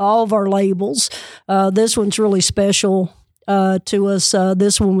of our labels. This one's really special to us.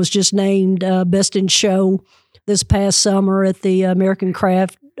 This one was just named Best in Show this past summer at the American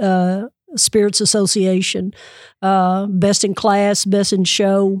Craft Spirits Association. Best in Class, Best in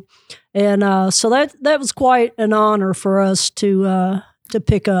Show, and so that was quite an honor for us to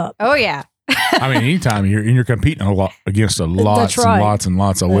pick up. Oh yeah. I mean, anytime you're competing against lots and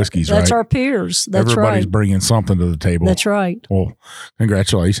lots of whiskeys, that's right? our peers. That's Everybody's right. bringing something to the table. That's right. Well,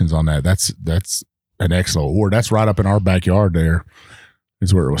 congratulations on that. That's an excellent award. That's right up in our backyard. There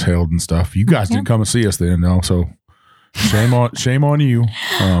is where it was held and stuff. You guys didn't come and see us then, though. So shame on you.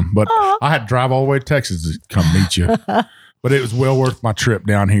 But I had to drive all the way to Texas to come meet you. But it was well worth my trip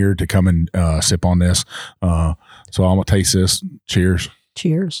down here to come and sip on this. So I'm gonna taste this. Cheers.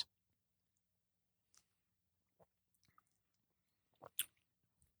 Cheers.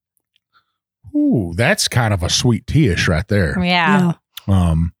 Ooh, that's kind of a sweet tea-ish right there. Yeah.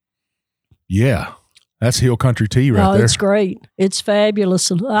 Yeah. That's hill country tea right there. It's great. It's fabulous.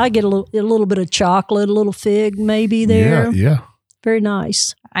 I get a little bit of chocolate, a little fig maybe there. Yeah. Very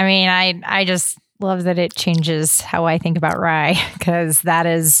nice. I mean, I just love that it changes how I think about rye, because that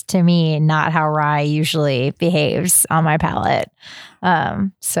is, to me, not how rye usually behaves on my palate.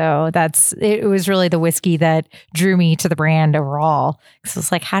 So it was really the whiskey that drew me to the brand overall. Because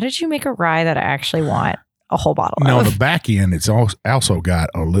it's like, how did you make a rye that I actually want a whole bottle of? On the back end, it's also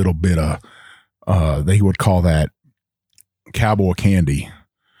got a little bit of, they would call that cowboy candy.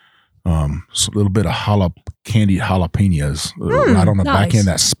 So a little bit of candied jalapenos right on the back end,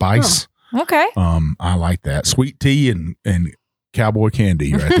 that spice. Oh, okay. I like that. Sweet tea and cowboy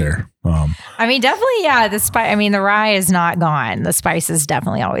candy right there. I mean, definitely, yeah. The rye is not gone. The spice is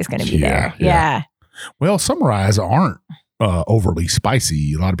definitely always going to be there. Yeah. Well, some ryes aren't overly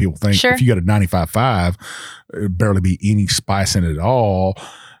spicy. A lot of people think if you got a 95.5, it'd barely be any spice in it at all.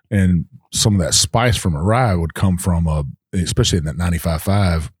 And some of that spice from a rye would come from especially in that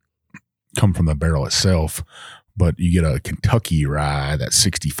 95.5, come from the barrel itself. But you get a Kentucky rye, that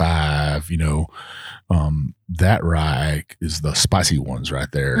 65, that rye is the spicy ones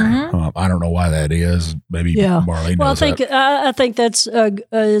right there. I don't know why that is. Maybe Marlene knows that. I think that's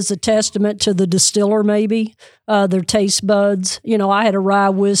is a testament to the distiller, maybe their taste buds. I had a rye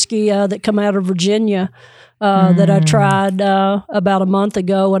whiskey that come out of Virginia that I tried about a month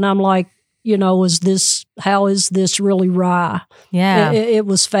ago, and I'm like, how is this really rye? Yeah. It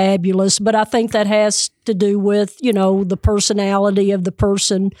was fabulous. But I think that has to do with, the personality of the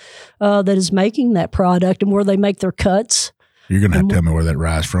person that is making that product and where they make their cuts. You're going to have to tell me where that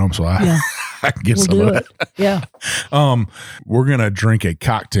rye is from so I can get some of it. Yeah. We're going to drink a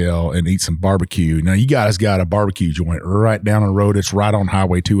cocktail and eat some barbecue. Now, you guys got a barbecue joint right down the road. It's right on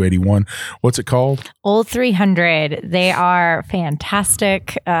Highway 281. What's it called? Old 300. They are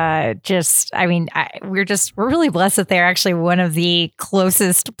fantastic. We're really blessed that they're actually one of the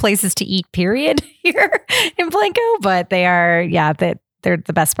closest places to eat, period, here in Blanco. But they are, they're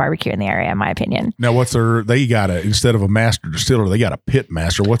the best barbecue in the area, in my opinion. Now, they got instead of a master distiller, they got a pit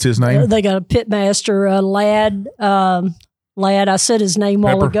master. What's his name? They got a pit master, Lad. Lad, I said his name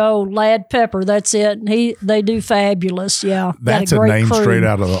a while ago. Lad Pepper, that's it. They do fabulous. Yeah, that's a name crew. Straight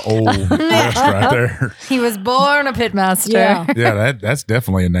out of the old West right there. He was born a pit master. Yeah, that's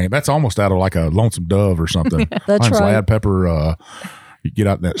definitely a name. That's almost out of like a Lonesome Dove or something. That's Mine's right. Lad Pepper. You get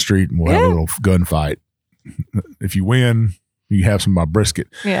out in that street and we'll have a little gunfight. If you win, you have some of my brisket.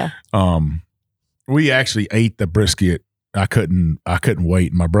 Yeah. We actually ate the brisket. I couldn't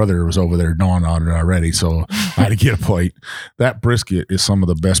wait. My brother was over there gnawing on it already, so I had to get a plate. That brisket is some of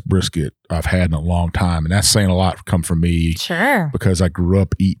the best brisket I've had in a long time, and that's saying a lot come from me. Sure. Because I grew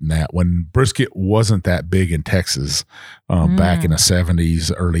up eating that when brisket wasn't that big in Texas back in the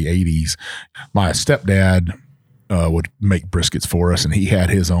 70s, early 80s. My stepdad would make briskets for us, and he had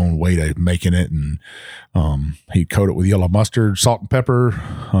his own way of making it, and he'd coat it with yellow mustard, salt and pepper,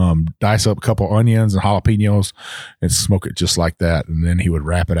 dice up a couple onions and jalapenos and smoke it just like that. And then he would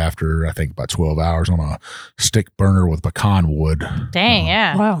wrap it after, I think, about 12 hours on a stick burner with pecan wood. Dang,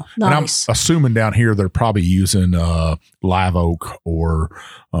 yeah. Wow, nice. And I'm assuming down here they're probably using live oak or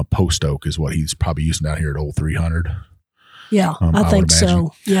post oak is what he's probably using down here at Old 300. Yeah, I think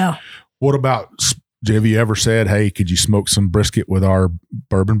so. Yeah. What about have you ever said, hey, could you smoke some brisket with our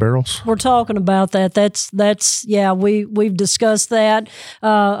bourbon barrels? We're talking about that. We've discussed that.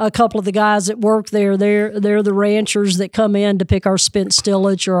 A couple of the guys that work there, they're the ranchers that come in to pick our spent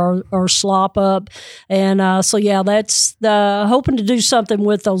stillage or our slop up. And that's hoping to do something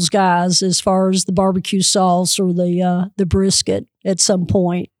with those guys as far as the barbecue sauce or the brisket at some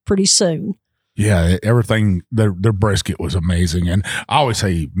point pretty soon. Yeah, everything, their brisket was amazing. And I always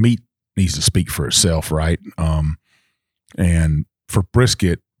say meat needs to speak for itself, right? And for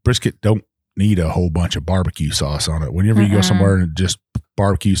brisket don't need a whole bunch of barbecue sauce on it. Whenever you go somewhere and just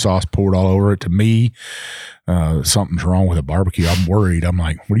barbecue sauce poured all over it, to me, something's wrong with a barbecue. I'm worried. I'm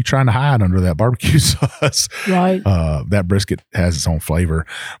like, what are you trying to hide under that barbecue sauce? Right. That brisket has its own flavor.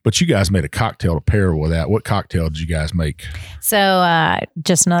 But you guys made a cocktail to pair with that. What cocktail did you guys make? So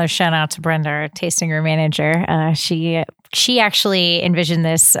just another shout out to Brenda, our tasting room manager. She actually envisioned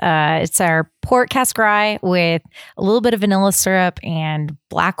this. It's our port cask rye with a little bit of vanilla syrup and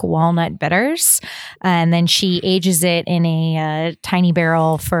black walnut bitters. And then she ages it in a tiny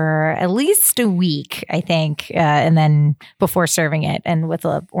barrel for at least a week, I think. And then before serving it, and with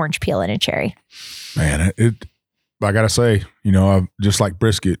an orange peel and a cherry. Man, I got to say, just like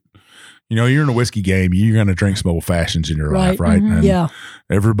brisket, you're in a whiskey game, you're going to drink some old fashions in your life, right? Mm-hmm.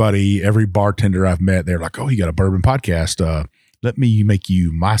 And every bartender I've met, they're like, oh, you got a bourbon podcast. Let me make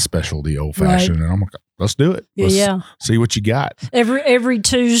you my specialty old fashioned. Right. And I'm like, let's do it. Let's see what you got. Every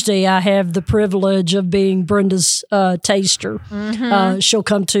Tuesday, I have the privilege of being Brenda's taster. Mm-hmm. She'll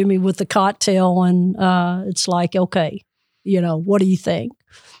come to me with a cocktail, and it's like, okay, what do you think?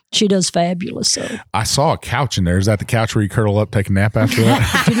 She does fabulous. So I saw a couch in there. Is that the couch where you curl up, take a nap after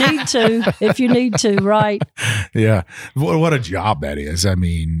that? If you need to, right? Yeah. What a job that is. I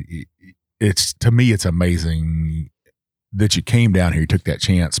mean, to me, it's amazing that you came down here, you took that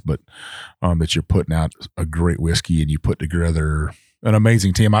chance, but that you're putting out a great whiskey and you put together an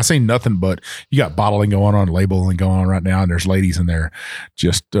amazing team. I see nothing but you got bottling going on, labeling going on right now, and there's ladies in there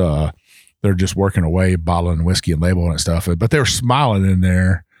just they're just working away, bottling whiskey and labeling and stuff. But they're smiling in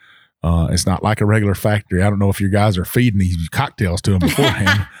there. It's not like a regular factory. I don't know if your guys are feeding these cocktails to them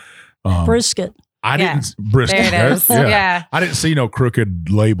beforehand. Brisket. I didn't Bristol. There it is. Yeah. I didn't see no crooked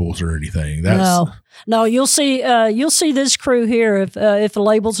labels or anything. No, you'll see this crew here. If the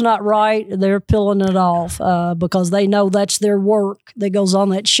label's not right, they're peeling it off because they know that's their work that goes on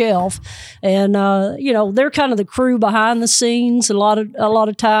that shelf, and they're kind of the crew behind the scenes. A lot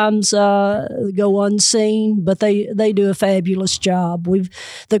of times go unseen, but they do a fabulous job.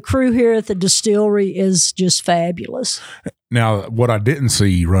 The crew here at the distillery is just fabulous. Now, what I didn't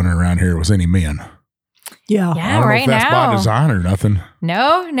see running around here was any men. Yeah. I don't know if that's by design or nothing.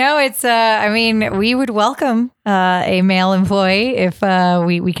 No, it's, we would welcome a male employee if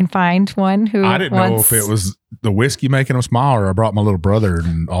we can find one who I didn't know if it was the whiskey making them smile or I brought my little brother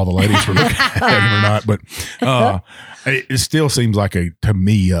and all the ladies were looking at him or not. But it still seems like, to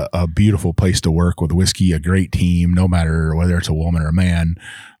me, a beautiful place to work with whiskey, a great team, no matter whether it's a woman or a man.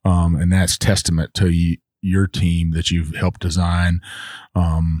 And that's testament to your team that you've helped design.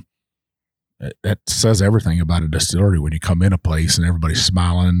 That says everything about a distillery when you come in a place and everybody's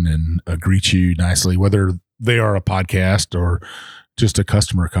smiling and greet you nicely, whether they are a podcast or just a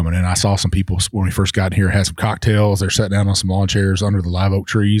customer coming in. I saw some people when we first got here had some cocktails. They're sitting down on some lawn chairs under the live oak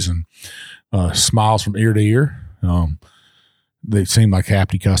trees and smiles from ear to ear. They seem like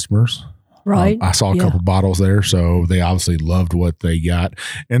happy customers. Right. I saw a couple bottles there, so they obviously loved what they got.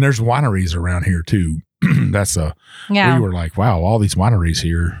 And there's wineries around here too. We were like, wow, all these wineries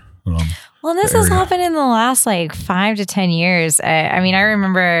here. Well, this has happened in the last 5 to 10 years. I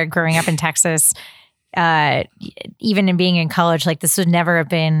remember growing up in Texas, even in being in college, this would never have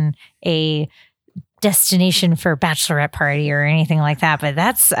been a destination for a bachelorette party or anything like that. But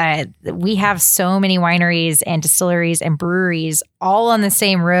that's, we have so many wineries and distilleries and breweries all on the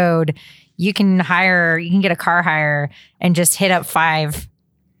same road. You can get a car hire and just hit up 5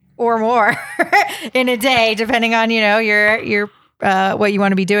 or more in a day, depending on, your what you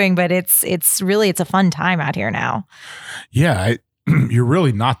want to be doing, but it's a fun time out here now. Yeah, you're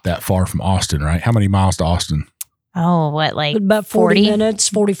really not that far from Austin, right? How many miles to Austin? Oh, what, about 40 minutes,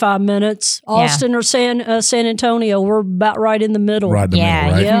 45 minutes. Austin or San Antonio, we're about right in the middle. Right in the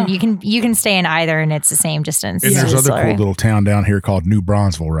middle, right? Yeah. You can stay in either, and it's the same distance. And there's other cool little town down here called New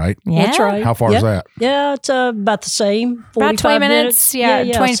Bronzeville, right? Yeah. That's right. How far is that? Yeah, it's about the same. About 20 minutes. Yeah,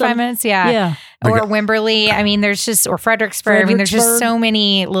 25 minutes. Yeah. Or Wimberley. Or Fredericksburg. There's just so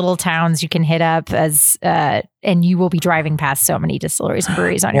many little towns you can hit up and you will be driving past so many distilleries and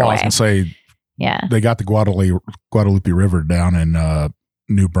breweries on your way. I was going to say, they got the Guadalupe River down in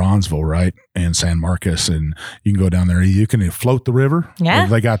New Bronzeville, right? And San Marcos, and you can go down there. You can float the river. Yeah.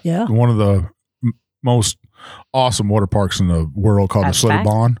 They got one of the most awesome water parks in the world called the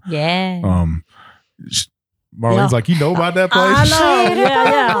Schlitterbahn. Yeah. Marlene's like, you know about that place?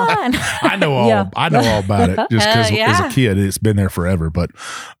 I know. I know all about it just because as a kid, it's been there forever. But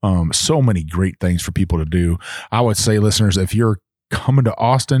so many great things for people to do. I would say, listeners, if you're coming to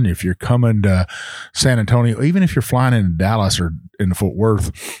Austin, if you're coming to San Antonio, even if you're flying into Dallas or into Fort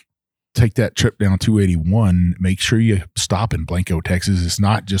Worth, take that trip down 281. Make sure you stop in Blanco, Texas. It's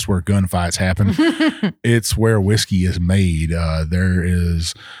not just where gunfights happen. It's where whiskey is made. There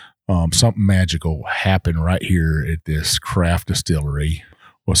is something magical happen right here at this craft distillery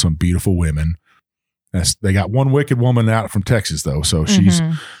with some beautiful women. They got one wicked woman out from Texas though, so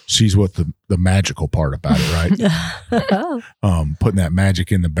she's what the magical part about it, right? Putting that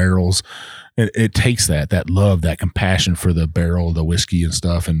magic in the barrels. It takes that love, that compassion for the barrel, the whiskey and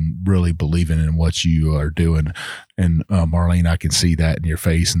stuff, and really believing in what you are doing. And Marlene, I can see that in your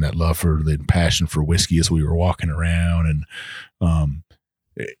face and that love for the passion for whiskey as we were walking around. And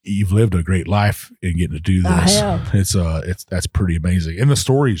you've lived a great life in getting to do this. I have. That's pretty amazing. And the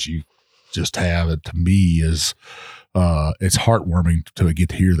stories you just have, it to me is it's heartwarming to get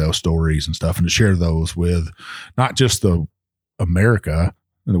to hear those stories and stuff and to share those with not just the America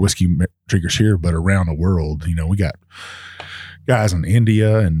and the whiskey drinkers here, but around the world. We got guys in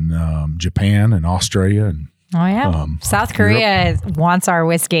India and Japan and Australia and South Korea wants our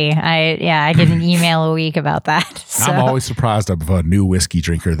whiskey. I get an email a week about that. So. I'm always surprised of a new whiskey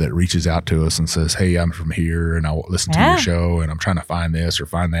drinker that reaches out to us and says, "Hey, I'm from here and I'll listen to your show and I'm trying to find this or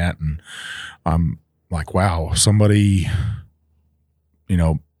find that." And I'm like, wow, somebody,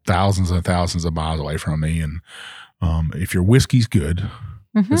 thousands and thousands of miles away from me. And if your whiskey's good,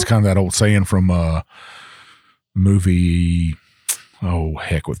 it's kind of that old saying from a movie,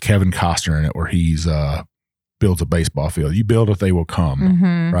 with Kevin Costner in it, where he's builds a baseball field. You build it, they will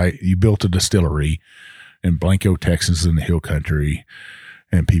come, right? You built a distillery in Blanco, Texas, in the hill country,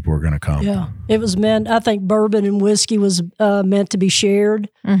 and people are going to come. Yeah, it was meant. I think bourbon and whiskey was meant to be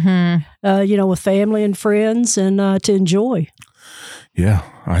shared, with family and friends, and to enjoy. Yeah,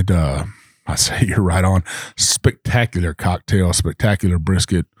 I say you're right on. Spectacular cocktail, spectacular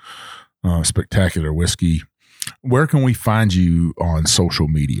brisket, spectacular whiskey. Where can we find you on social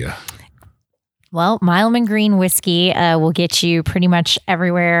media? Well, Milam and Greene Whiskey will get you pretty much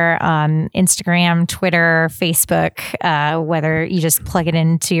everywhere on Instagram, Twitter, Facebook, whether you just plug it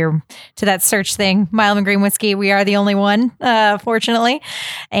into that search thing, Milam and Greene Whiskey. We are the only one, fortunately.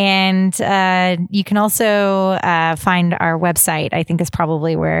 And you can also find our website. I think is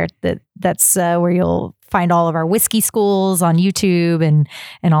probably where that's where you'll find all of our whiskey schools on YouTube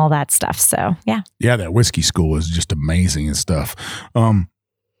and all that stuff. So, yeah. Yeah, that whiskey school is just amazing and stuff.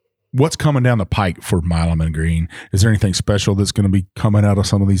 What's coming down the pike for Milam and Greene? Is there anything special that's going to be coming out of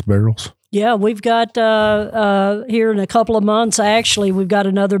some of these barrels? Yeah, we've got here in a couple of months, actually, we've got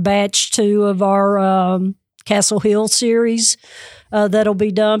another batch 2 of our Castle Hill series that'll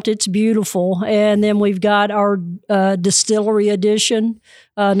be dumped. It's beautiful. And then we've got our distillery edition,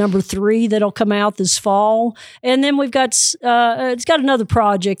 number 3, that'll come out this fall. And then we've got, it's got another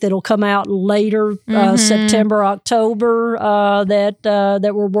project that'll come out later, September, October,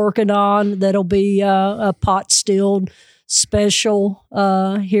 that we're working on. That'll be a pot stilled special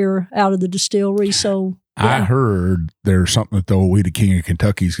here out of the distillery. So yeah. I heard there's something that the old Weed King of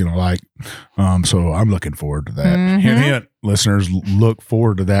Kentucky is going to like. So I'm looking forward to that. Hint, listeners, look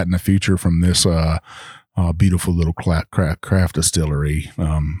forward to that in the future from this beautiful little craft distillery.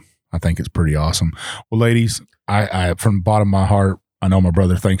 I think it's pretty awesome. Well, ladies, I from the bottom of my heart, I know my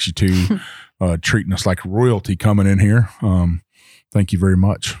brother thanks you too, treating us like royalty coming in here. Thank you very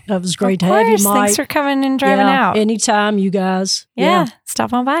much. That was great to have you, Mike. Thanks for coming and driving out. Anytime, you guys. Yeah.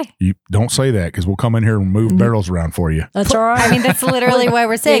 Stop on by. You don't say that because we'll come in here and move barrels around for you. That's all right. I mean, that's literally why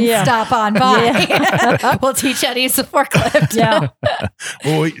we're saying stop on by. We'll teach you how to use the forklift. Yeah.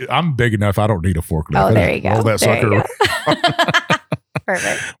 Well, I'm big enough. I don't need a forklift. Oh, there you go. Roll that sucker.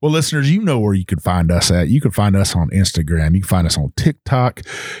 Perfect. Well, listeners, you know where you can find us at. You can find us on Instagram. You can find us on TikTok,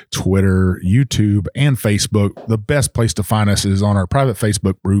 Twitter, YouTube, and Facebook. The best place to find us is on our private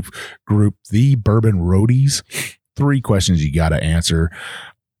Facebook group, The Bourbon Roadies. 3 questions you got to answer.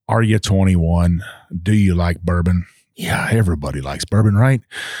 Are you 21? Do you like bourbon? Yeah, everybody likes bourbon, right?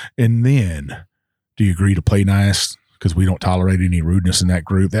 And then, do you agree to play nice? Because we don't tolerate any rudeness in that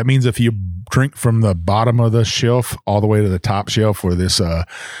group. That means if you drink from the bottom of the shelf all the way to the top shelf where this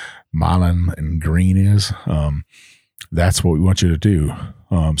Milam and Greene is, that's what we want you to do.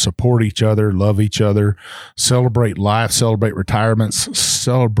 Support each other, love each other, celebrate life, celebrate retirements,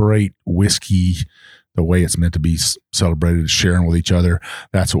 celebrate whiskey the way it's meant to be celebrated, sharing with each other.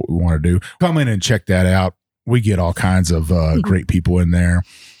 That's what we want to do. Come in and check that out. We get all kinds of great people in there.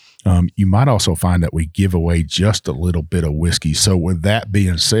 You might also find that we give away just a little bit of whiskey. So with that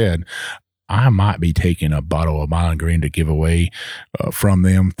being said, I might be taking a bottle of Milam Greene to give away from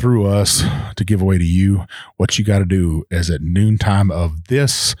them through us to give away to you. What you got to do is at noontime of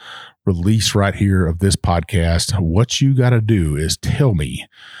this release right here of this podcast, what you got to do is tell me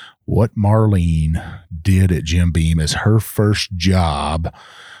what Marlene did at Jim Beam as her first job.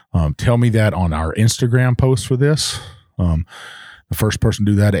 Tell me that on our Instagram post for this. The first person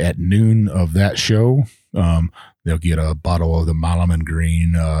to do that at noon of that show, they'll get a bottle of the Milam and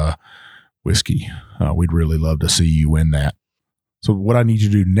Greene whiskey. We'd really love to see you win that. So what I need you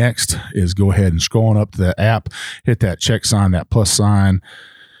to do next is go ahead and scroll on up to the app, hit that check sign, that plus sign,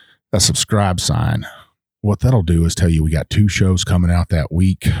 that subscribe sign. What that'll do is tell you we got 2 shows coming out that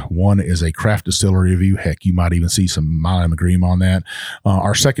week. One is a craft distillery review. Heck, you might even see some Milam and Greene on that.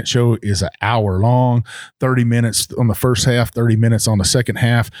 Our second show is an hour long, 30 minutes on the first half, 30 minutes on the second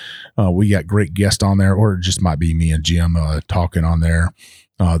half. We got great guests on there, or it just might be me and Jim talking on there.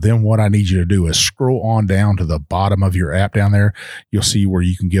 Then what I need you to do is scroll on down to the bottom of your app down there. You'll see where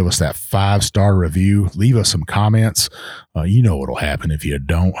you can give us that 5-star review. Leave us some comments. You know what'll happen if you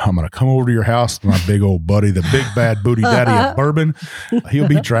don't. I'm going to come over to your house with my big old buddy, the big bad booty daddy of bourbon. He'll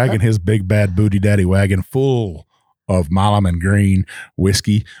be dragging his big bad booty daddy wagon full of Milam and Greene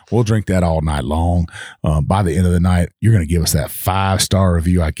whiskey. We'll drink that all night long. By the end of the night, you're going to give us that 5-star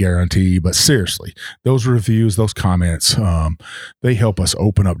review, I guarantee. But seriously, those reviews, those comments, they help us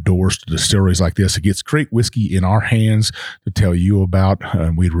open up doors to distilleries like this. It gets great whiskey in our hands to tell you about,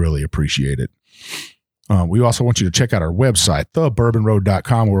 and we'd really appreciate it. We also want you to check out our website,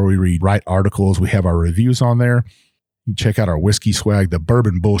 thebourbonroad.com, where we write articles. We have our reviews on there. You can check out our whiskey swag, the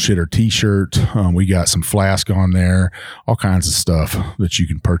Bourbon Bullshitter t-shirt. We got some flask on there, all kinds of stuff that you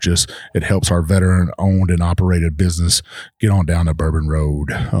can purchase. It helps our veteran-owned and operated business get on down the Bourbon Road.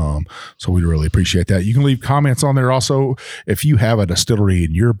 So we really appreciate that. You can leave comments on there also. If you have a distillery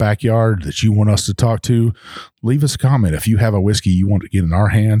in your backyard that you want us to talk to, leave us a comment. If you have a whiskey you want to get in our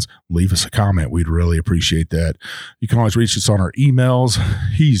hands, leave us a comment. We'd really appreciate that. You can always reach us on our emails.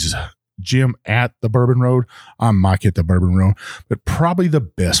 He's Jim at the Bourbon Road. I'm Mike at the Bourbon Road. But probably the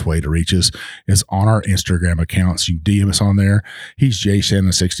best way to reach us is on our Instagram accounts. You DM us on there. He's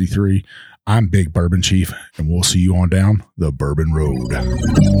JShannon63. I'm Big Bourbon Chief, and we'll see you on down the Bourbon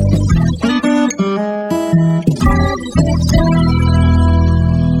Road.